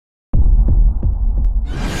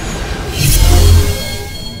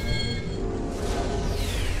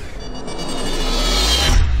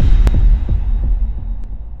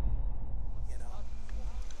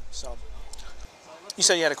You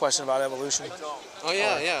said you had a question about evolution. Oh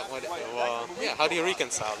yeah, yeah. Well, yeah. How do you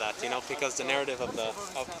reconcile that? You know, because the narrative of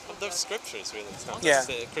the scriptures really, it's not just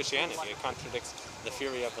Christianity. It contradicts the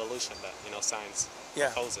theory of evolution that science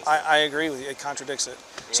proposes. I agree with you. It contradicts it.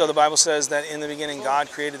 Yeah. So the Bible says that in the beginning God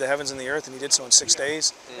created the heavens and the earth, and He did so in 6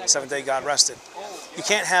 days. The seventh day God rested. You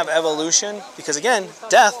can't have evolution because again,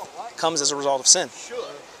 death comes as a result of sin.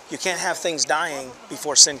 You can't have things dying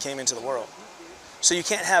before sin came into the world. So you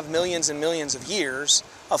can't have millions and millions of years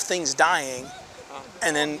of things dying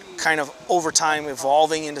and then kind of over time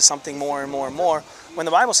evolving into something more and more and more. When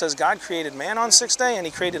the Bible says God created man on 6th day and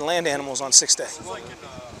He created land animals on 6th day.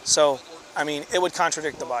 So, I mean, it would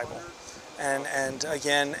contradict the Bible. And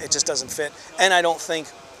again, it just doesn't fit. And I don't think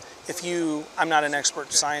I'm not an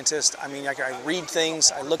expert scientist. I mean, I read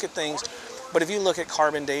things, I look at things. But if you look at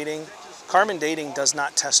carbon dating does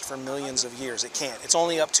not test for millions of years. It can't. It's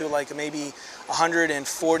only up to like maybe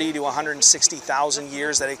 140 to 160,000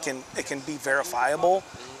 years that it can be verifiable,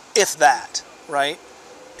 if that, right?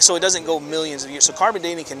 So it doesn't go millions of years. So carbon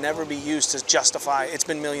dating can never be used to justify it's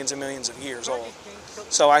been millions and millions of years old.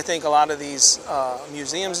 So I think a lot of these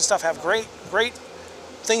museums and stuff have great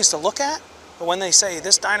things to look at. But when they say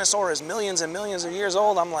this dinosaur is millions and millions of years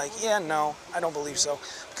old, I'm like, yeah, no, I don't believe so.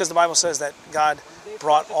 Because the Bible says that God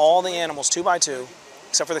brought all the animals 2 by 2,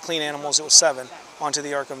 except for the clean animals, it was 7, onto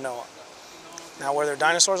the Ark of Noah. Now, were there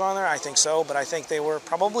dinosaurs on there? I think so, but I think they were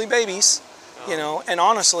probably babies, and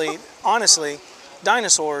honestly,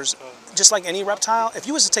 dinosaurs, just like any reptile, if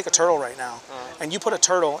you was to take a turtle right now, and you put a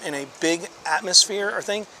turtle in a big atmosphere or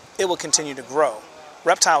thing, it will continue to grow.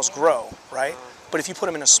 Reptiles grow, right? But if you put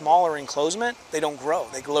them in a smaller enclosement, they don't grow.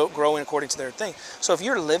 They grow in according to their thing. So if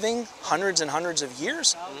you're living hundreds and hundreds of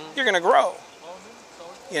years, you're going to grow,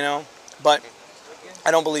 But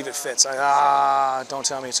I don't believe it fits. Don't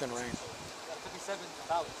tell me it's going to rain.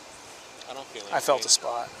 I don't feel like I felt a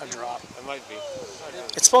spot, a drop. It might be.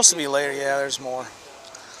 It's supposed to be later. Yeah, there's more.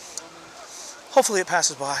 Hopefully it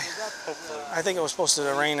passes by. Hopefully. I think it was supposed to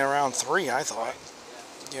rain around 3, I thought.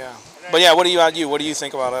 Yeah. But yeah, what do you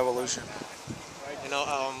think about evolution?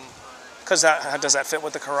 Because does that fit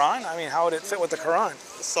with the Quran? I mean, how would it fit with the Quran?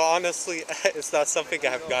 So honestly, it's not something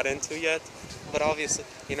I have got into yet. But obviously,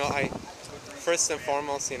 first and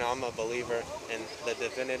foremost, I'm a believer in the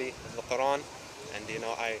divinity of the Quran, and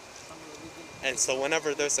and so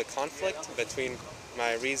whenever there's a conflict between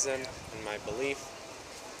my reason and my belief,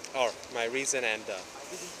 or my reason and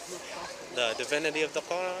the divinity of the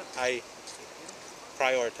Quran, I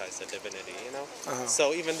prioritize the divinity,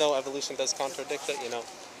 So even though evolution does contradict it,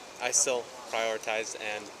 I still prioritize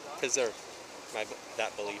and preserve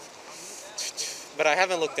that belief. But I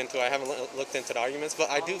haven't looked into the arguments, but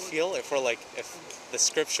I do feel if the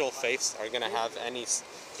scriptural faiths are going to have any,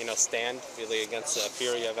 stand really against the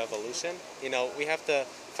theory of evolution, we have to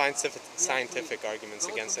find scientific arguments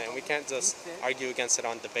against it, and we can't just argue against it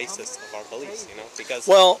on the basis of our beliefs, because...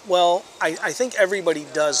 Well, I think everybody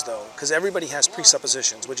does, though, because everybody has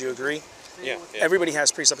presuppositions. Would you agree? Yeah. Everybody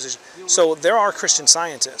has presuppositions. So there are Christian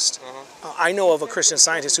scientists. I know of a Christian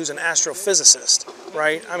scientist who's an astrophysicist,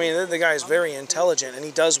 right? I mean, the guy is very intelligent, and he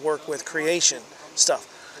does work with creation stuff.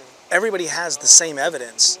 Everybody has the same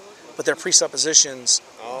evidence, but their presuppositions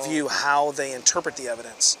view how they interpret the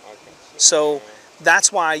evidence. So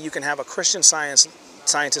that's why you can have a Christian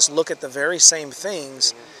scientist look at the very same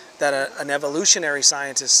things that an evolutionary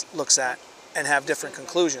scientist looks at and have different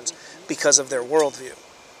conclusions because of their worldview.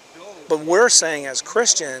 But we're saying as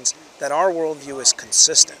Christians that our worldview is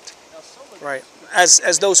consistent, right?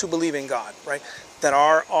 As those who believe in God, right? That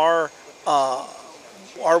our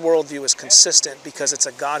worldview is consistent because it's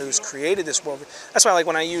a God who's created this world. That's why, like,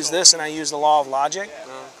 when I use this and I use the law of logic,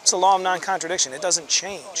 it's the law of non-contradiction. It doesn't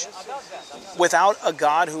change. Without a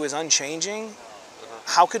God who is unchanging,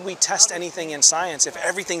 how could we test anything in science if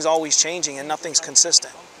everything's always changing and nothing's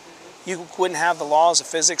consistent? You wouldn't have the laws of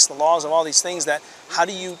physics, the laws of all these things. How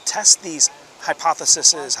do you test these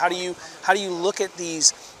hypotheses? How do you look at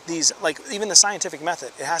these like even the scientific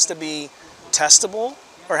method? It has to be testable,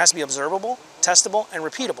 or it has to be observable, testable, and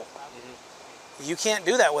repeatable. You can't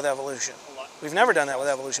do that with evolution. We've never done that with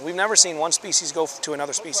evolution. We've never seen one species go to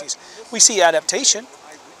another species. We see adaptation,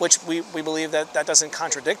 which we believe that doesn't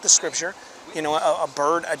contradict the scripture. A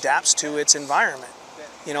bird adapts to its environment.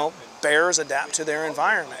 Bears adapt to their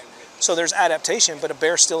environment. So there's adaptation, but a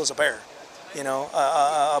bear still is a bear.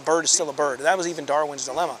 A bird is still a bird. That was even Darwin's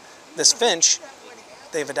dilemma. This finch,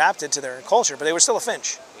 they've adapted to their culture, but they were still a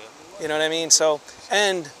finch. You know what I mean? So,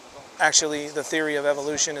 and actually the theory of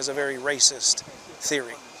evolution is a very racist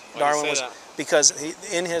theory. Darwin was, because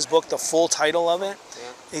in his book, the full title of it,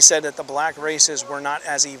 he said that the black races were not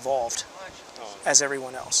as evolved. as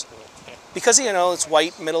everyone else. Because, you know, it's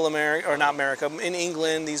white, middle America, or not America, in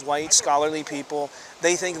England, these white scholarly people,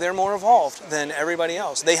 they think they're more evolved than everybody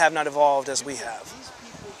else. They have not evolved as we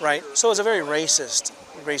have, right? So it's a very racist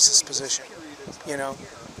position, you know,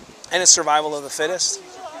 and it's survival of the fittest.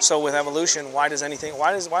 So with evolution, why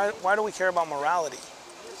do we care about morality?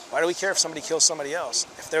 Why do we care if somebody kills somebody else?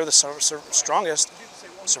 If they're the strongest,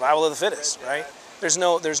 survival of the fittest, right? There's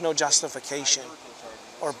no justification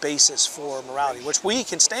or basis for morality, which we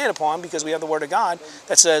can stand upon because we have the Word of God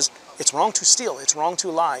that says it's wrong to steal, it's wrong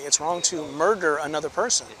to lie, it's wrong to murder another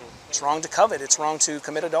person, it's wrong to covet, it's wrong to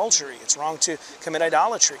commit adultery, it's wrong to commit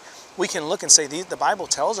idolatry. We can look and say the Bible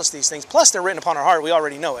tells us these things, plus they're written upon our heart. We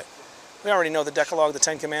already know it. We already know the Decalogue, the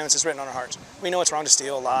Ten Commandments is written on our hearts. We know it's wrong to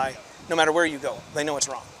steal, lie, no matter where you go. They know it's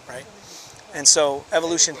wrong, right? And so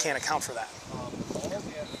evolution can't account for that.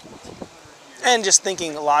 And just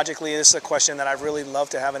thinking logically, this is a question that I'd really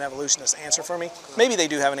love to have an evolutionist answer for me. Maybe they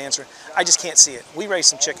do have an answer. I just can't see it. We raise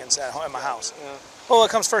some chickens at my house. Well,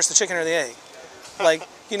 what comes first, the chicken or the egg? Like,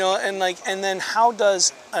 you know, and then how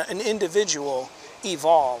does an individual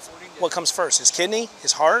evolve? What comes first? His kidney,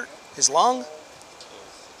 his heart, his lung?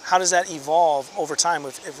 How does that evolve over time?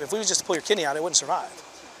 If we was just to pull your kidney out, it wouldn't survive.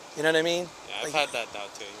 You know what I mean? Yeah, I've had that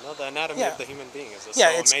doubt too. You know, the anatomy of the human being is just so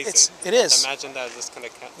amazing. It is. Imagine that just kind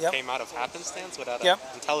of came out of happenstance without an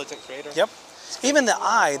intelligent creator. Yep. Even the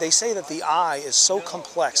eye, they say that the eye is so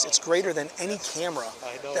complex, it's greater than any camera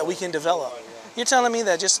that we can develop. You're telling me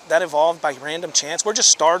that that evolved by random chance? We're just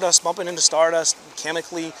stardust bumping into stardust,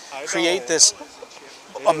 chemically create this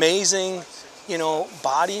amazing, you know,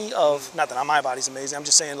 body of, not that my body's amazing, I'm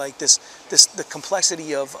just saying like the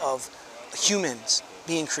complexity of humans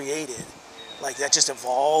being created, like that just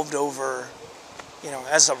evolved over, you know,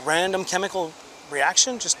 as a random chemical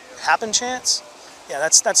reaction, just happen chance. Yeah,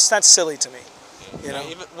 that's silly to me. You know?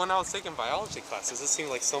 Even when I was taking biology classes, it seemed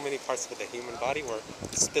like so many parts of the human body were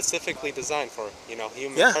specifically designed for, you know,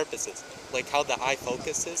 human purposes. Like how the eye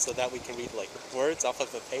focuses so that we can read like words off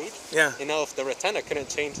of a page. Yeah. You know, if the retina couldn't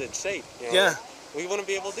change its shape, you know, yeah. we wouldn't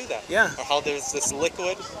be able to do that. Yeah. Or how there's this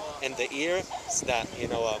liquid in the ear that, you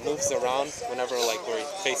know, moves around whenever like we're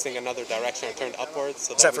facing another direction or turned upwards.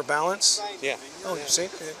 So is that for balance? Yeah. Oh, you see?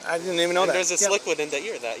 I didn't even know that. There's this liquid in the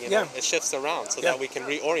ear that, you know, it shifts around so that we can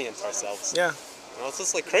reorient ourselves. Yeah. You know, it's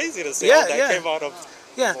just like crazy to see how that came out of.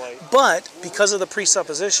 Yeah, but because of the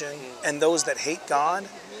presupposition and those that hate God,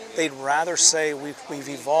 they'd rather say we've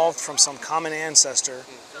evolved from some common ancestor,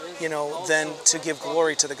 you know, than to give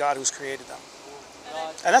glory to the God who's created them.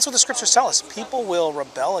 And that's what the scriptures tell us. People will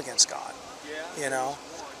rebel against God, you know.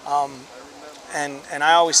 And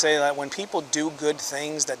I always say that when people do good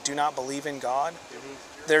things that do not believe in God,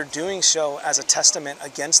 they're doing so as a testament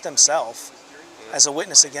against themselves, as a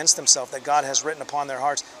witness against themselves that God has written upon their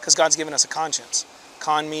hearts, because God's given us a conscience.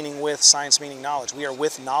 Con meaning with, science meaning knowledge. We are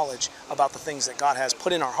with knowledge about the things that God has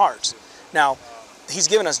put in our hearts. Now, He's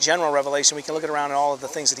given us general revelation. We can look around at all of the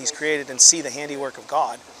things that He's created and see the handiwork of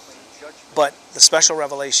God. But the special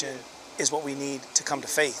revelation is what we need to come to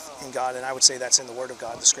faith in God, and I would say that's in the Word of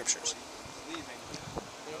God, the Scriptures.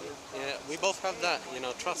 Yeah, we both have that, you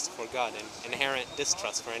know, trust for God and inherent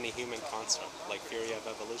distrust for any human construct, like theory of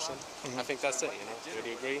evolution. I think that's it, you know. Would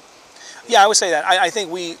you agree? Yeah, I would say that. I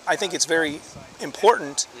think it's very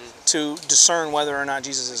important to discern whether or not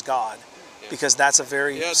Jesus is God, because that's a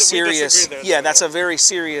very serious. That's a very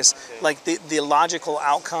serious. Like the logical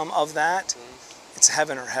outcome of that, it's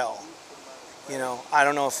heaven or hell. You know, I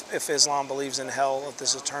don't know if Islam believes in hell, if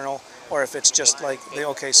this is eternal, or if it's just like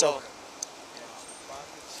so.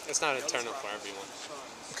 It's not eternal for everyone.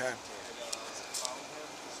 Okay.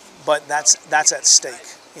 But that's at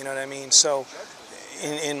stake. You know what I mean? So,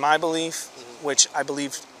 in my belief, which I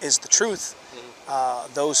believe is the truth,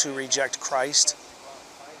 those who reject Christ,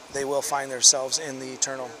 they will find themselves in the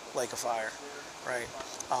eternal lake of fire, right?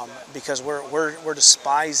 Because we're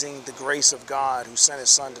despising the grace of God who sent His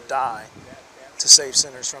Son to die to save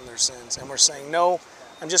sinners from their sins, and we're saying, no,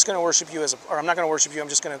 I'm just going to worship you or I'm not going to worship you. I'm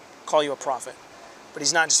just going to call you a prophet. But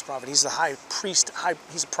He's not just a prophet. He's the high priest.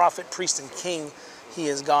 He's a prophet, priest, and king. He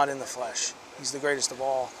is God in the flesh. He's the greatest of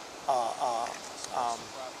all.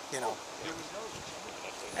 You know,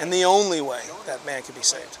 and the only way that man can be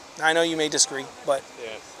saved. Now, I know you may disagree, but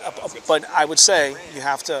I would say you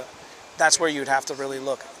have to. That's where you would have to really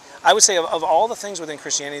look. I would say of all the things within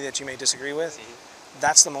Christianity that you may disagree with,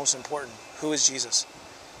 that's the most important. Who is Jesus?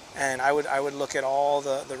 And I would look at all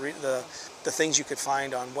the things you could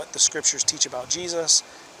find on what the scriptures teach about Jesus,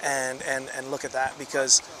 and look at that,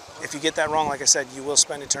 because if you get that wrong, like I said, you will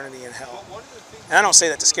spend eternity in hell. And I don't say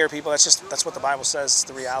that to scare people. That's what the Bible says. It's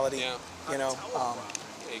the reality. Yeah. You know.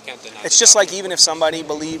 you can't deny. It's just like even if somebody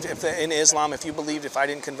believed, in Islam, if you believed if I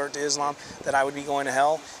didn't convert to Islam that I would be going to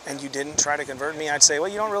hell, and you didn't try to convert me, I'd say, well,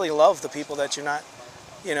 you don't really love the people that you're not,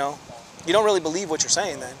 you don't really believe what you're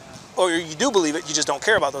saying then. Or you do believe it, you just don't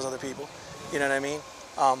care about those other people. You know what I mean?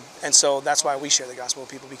 And so that's why we share the gospel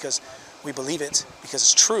with people, because we believe it, because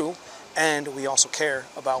it's true, and we also care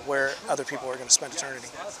about where other people are going to spend eternity.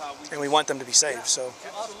 And we want them to be saved, so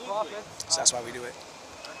that's why we do it.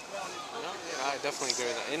 I definitely agree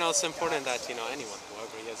with that. It's important that, anyone,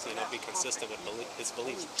 whoever he is, be consistent with his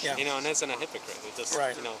beliefs. Yeah. And isn't a hypocrite who just,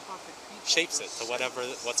 Right. shapes it to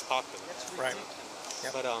what's popular. Right.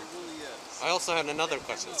 Yep. But I also had another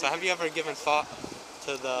question. So have you ever given thought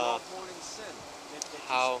to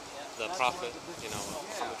how the Prophet,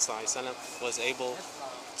 Muhammad ﷺ, was able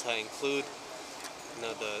to include,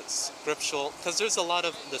 the scriptural, because there's a lot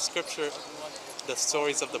of the scripture, the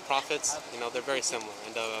stories of the prophets, they're very similar.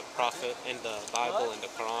 In the prophet, in the Bible, in the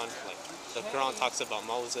Quran, like the Quran talks about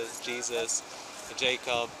Moses, Jesus,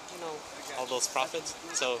 Jacob, all those prophets.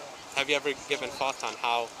 So have you ever given thought on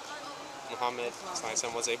how Muhammad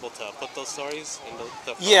ﷺ was able to put those stories in the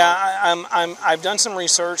Quran? Yeah, I've done some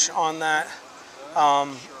research on that.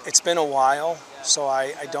 It's been a while, so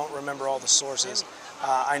I don't remember all the sources.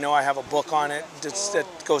 I know I have a book on it that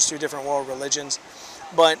goes through different world religions.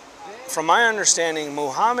 But from my understanding,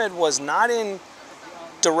 Muhammad was not in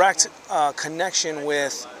direct connection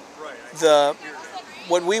with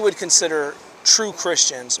what we would consider true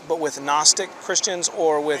Christians, but with Gnostic Christians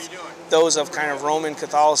or with those of kind of Roman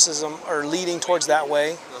Catholicism, or leading towards that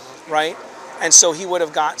way, right? And so he would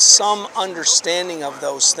have got some understanding of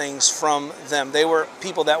those things from them. They were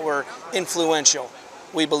people that were influential,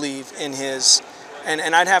 we believe, in his,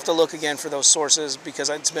 and I'd have to look again for those sources because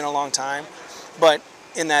it's been a long time, but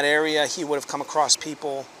in that area he would have come across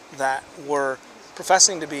people that were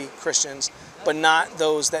professing to be Christians, but not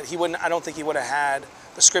those that he wouldn't, I don't think he would have had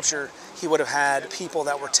the scripture, he would have had people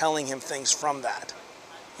that were telling him things from that.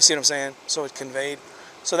 You see what I'm saying? So it conveyed.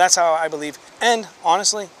 So that's how I believe. And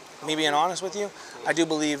honestly, me being honest with you, I do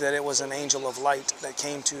believe that it was an angel of light that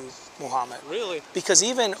came to Muhammad. Really? Because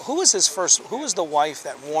even, who was the wife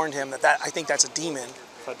that warned him that I think that's a demon?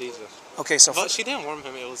 Khadijah. Okay, so. But she didn't warn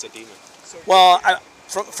him it was a demon. Well,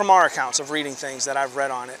 from our accounts of reading things that I've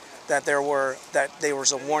read on it, that there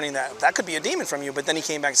was a warning that could be a demon from you, but then he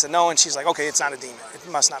came back and said no, and she's like, okay, it's not a demon. It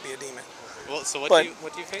must not be a demon. Well, so what do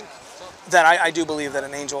you think? That I do believe that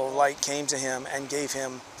an angel of light came to him and gave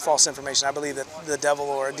him false information. I believe that the devil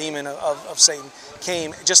or a demon of Satan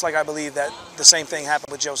came, just like I believe that the same thing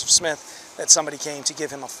happened with Joseph Smith, that somebody came to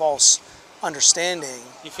give him a false understanding.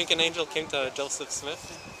 You think an angel came to Joseph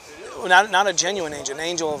Smith? Not a genuine angel, an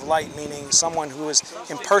angel of light, meaning someone who is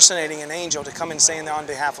impersonating an angel to come and saying they're on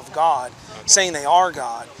behalf of God, saying they are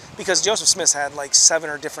God. Because Joseph Smith had like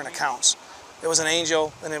 7 different accounts. It was an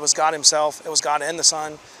angel, and it was God himself, it was God and the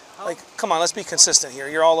Son. Like, come on, let's be consistent here.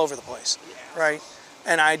 You're all over the place, right?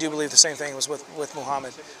 And I do believe the same thing was with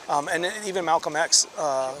Muhammad. And even Malcolm X,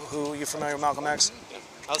 who, you familiar with Malcolm X? Yeah.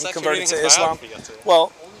 I was he converted to Islam. Well,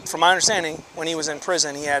 from my understanding, when he was in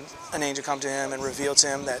prison, he had an angel come to him and reveal to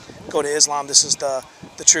him that go to Islam. This is the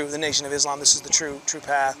Nation of Islam. This is the true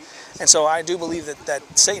path. And so I do believe that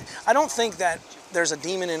Satan. I don't think that there's a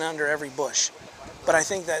demon in under every bush, but I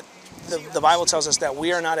think that the Bible tells us that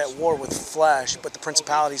we are not at war with flesh, but the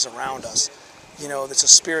principalities around us. That's a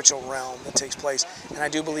spiritual realm that takes place. And I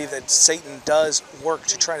do believe that Satan does work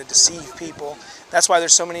to try to deceive people. That's why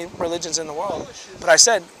there's so many religions in the world. But I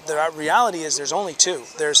said the reality is there's only 2.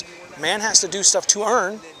 There's man has to do stuff to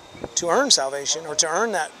earn salvation, or to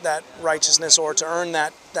earn that righteousness, or to earn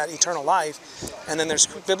that eternal life. And then there's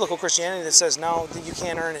biblical Christianity that says, no, you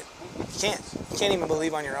can't earn it. You can't even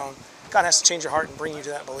believe on your own. God has to change your heart and bring you to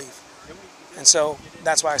that belief. And so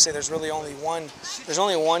that's why I say there's only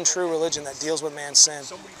one true religion that deals with man's sin.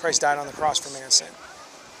 Christ died on the cross for man's sin.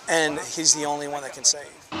 And he's the only one that can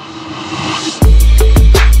save.